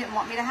 you didn't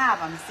want me to have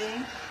them,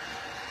 see?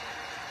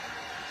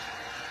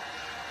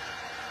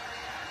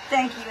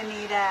 Thank you,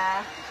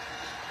 Anita.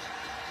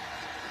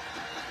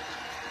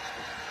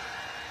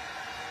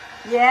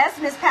 Yes,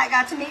 Miss Pat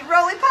got to meet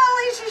Roly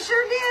Poly. She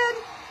sure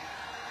did.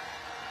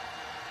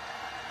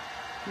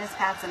 Miss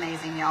Pat's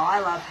amazing, y'all. I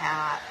love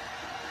Pat.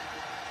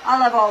 I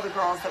love all the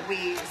girls that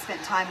we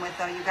spent time with,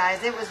 though, you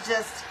guys. It was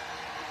just,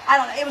 I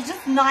don't know, it was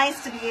just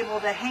nice to be able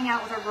to hang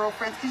out with our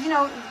girlfriends. Because, you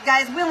know,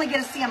 guys, we only get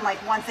to see them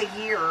like once a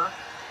year.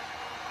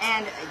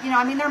 And, you know,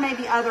 I mean, there may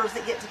be others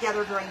that get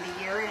together during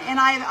the year. And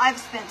I've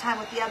spent time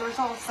with the others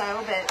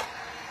also, but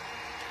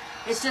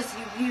it's just,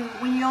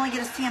 when you only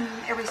get to see them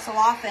every so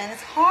often,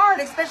 it's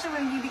hard, especially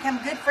when you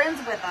become good friends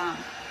with them.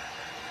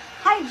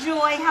 Hi,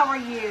 Joy. How are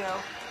you?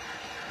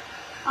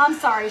 I'm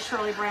sorry,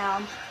 Shirley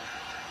Brown.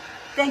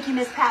 Thank you,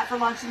 Miss Pat, for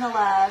launching the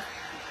love.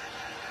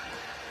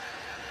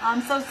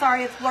 I'm so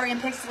sorry it's blurry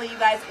and pixely, you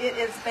guys. It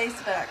is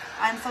Facebook.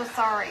 I'm so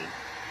sorry.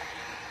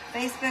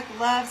 Facebook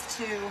loves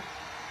to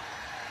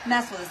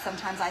mess with us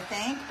sometimes, I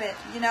think. But,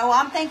 you know,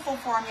 I'm thankful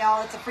for them,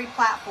 y'all. It's a free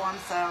platform,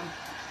 so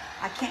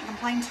I can't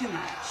complain too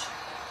much.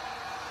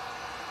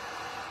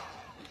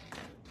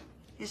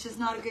 It's just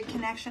not a good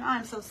connection.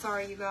 I'm so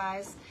sorry, you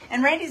guys.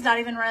 And Randy's not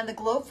even running the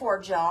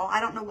Glowforge, y'all.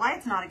 I don't know why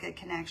it's not a good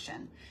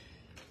connection.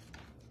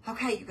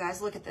 Okay, you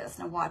guys, look at this.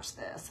 Now watch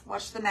this.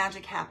 Watch the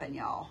magic happen,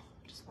 y'all.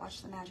 Just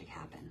watch the magic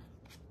happen.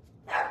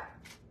 Look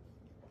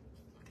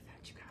at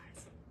that, you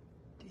guys.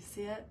 Do you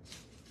see it?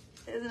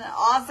 Isn't it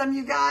awesome,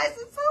 you guys?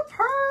 It's so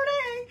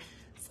pretty.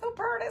 So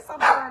pretty, so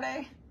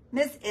pretty.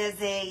 Miss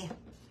Izzy.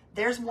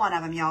 There's one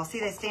of them, y'all.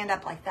 See, they stand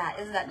up like that.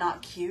 Isn't that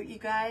not cute, you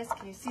guys?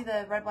 Can you see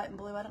the red, white, and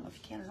blue? I don't know if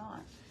you can or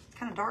not. It's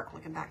kind of dark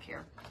looking back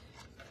here.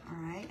 All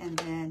right, and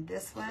then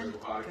this one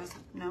goes,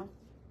 no,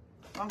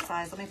 wrong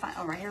size. Let me find,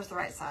 oh, right here's the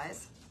right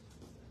size.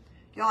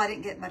 Y'all, I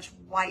didn't get much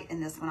white in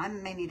this one. I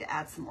may need to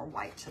add some more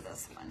white to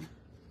this one.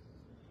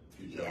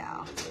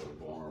 Yeah.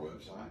 Available on our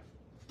website.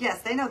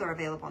 Yes, they know they're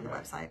available on the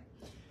website.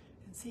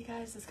 And see,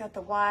 guys, it's got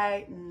the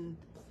white, and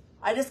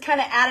I just kind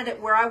of added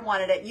it where I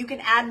wanted it. You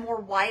can add more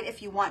white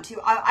if you want to.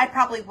 I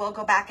probably will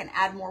go back and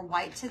add more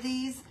white to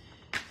these,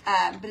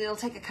 but it'll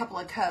take a couple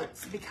of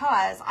coats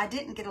because I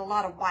didn't get a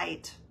lot of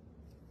white.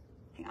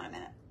 Hang on a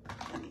minute.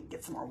 Let me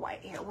get some more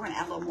white here. We're going to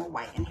add a little more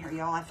white in here,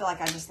 y'all. I feel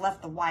like I just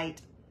left the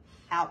white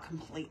out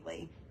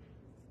completely.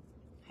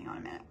 Hang on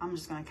a minute. I'm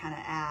just going to kind of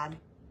add,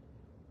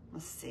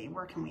 let's see,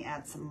 where can we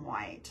add some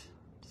white?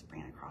 Just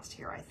bring it across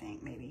here, I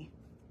think, maybe.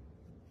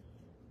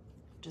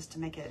 Just to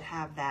make it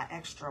have that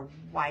extra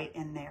white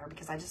in there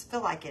because I just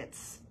feel like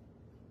it's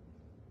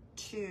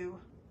too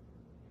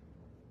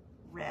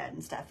red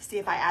and stuff. See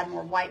if I add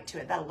more white to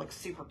it, that'll look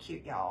super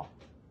cute, y'all.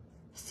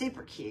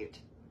 Super cute.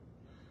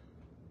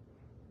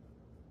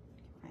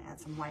 I'm gonna add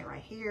some white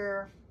right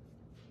here.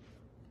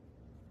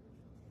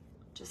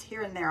 Just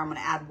here and there, I'm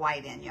gonna add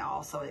white in,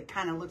 y'all, so it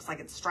kind of looks like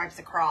it stripes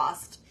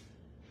across.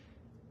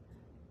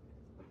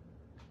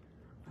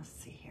 Let's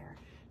see here.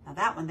 Now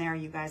that one there,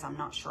 you guys, I'm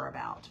not sure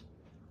about.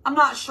 I'm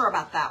not sure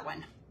about that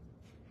one.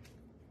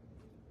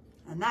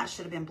 And that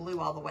should have been blue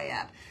all the way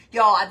up.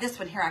 Y'all, this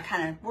one here,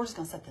 we're just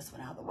gonna set this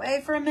one out of the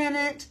way for a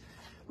minute.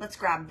 Let's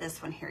grab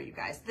this one here, you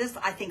guys.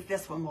 I think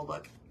this one will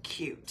look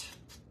cute.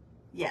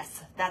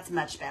 Yes, that's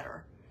much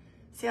better.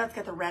 See how it's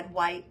got the red,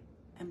 white,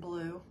 and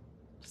blue?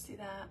 See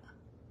that?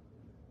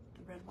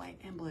 The red, white,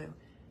 and blue.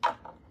 Push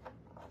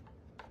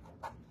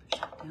it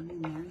down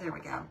in there. There we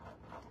go.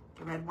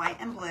 The red, white,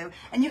 and blue.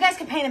 And you guys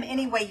can paint them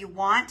any way you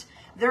want.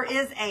 There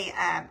is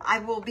I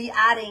will be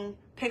adding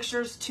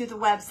pictures to the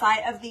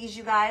website of these,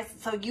 you guys.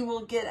 So you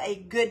will get a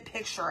good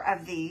picture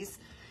of these.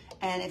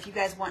 And if you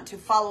guys want to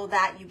follow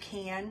that, you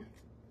can.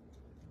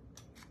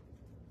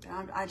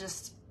 I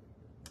just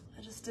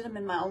did them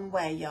in my own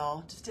way,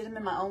 y'all. Just did them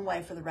in my own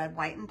way for the red,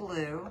 white, and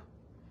blue.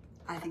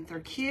 I think they're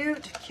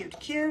cute, cute,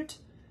 cute.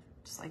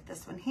 Just like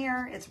this one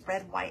here. It's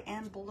red, white,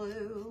 and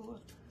blue.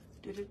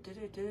 Do, do, do,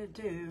 do, do,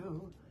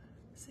 do.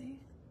 See?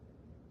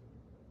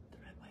 The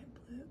red, white, and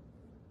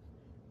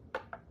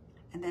blue.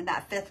 And then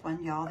that fifth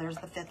one, y'all. There's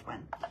the fifth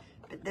one.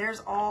 But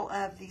there's all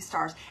of these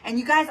stars. And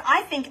you guys,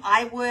 I think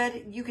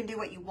you can do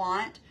what you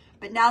want.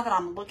 But now that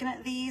I'm looking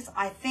at these,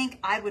 I think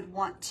I would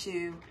want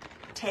to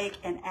take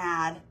and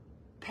add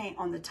paint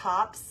on the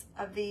tops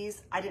of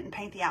these. I didn't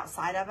paint the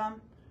outside of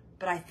them,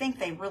 but I think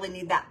they really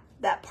need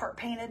that part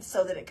painted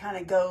so that it kind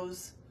of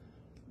goes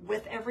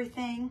with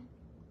everything.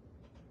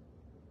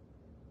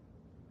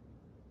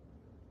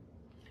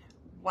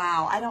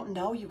 Wow, I don't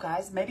know, you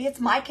guys. Maybe it's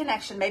my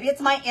connection. Maybe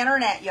it's my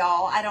internet,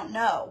 y'all. I don't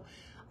know.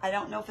 I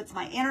don't know if it's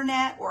my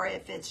internet or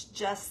if it's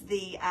just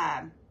the,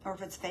 or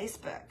if it's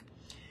Facebook.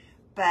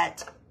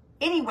 But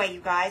anyway,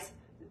 you guys,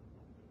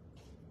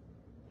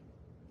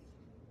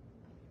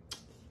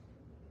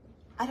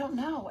 I don't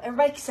know.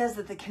 Everybody says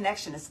that the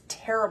connection is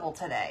terrible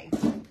today.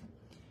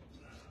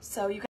 So you guys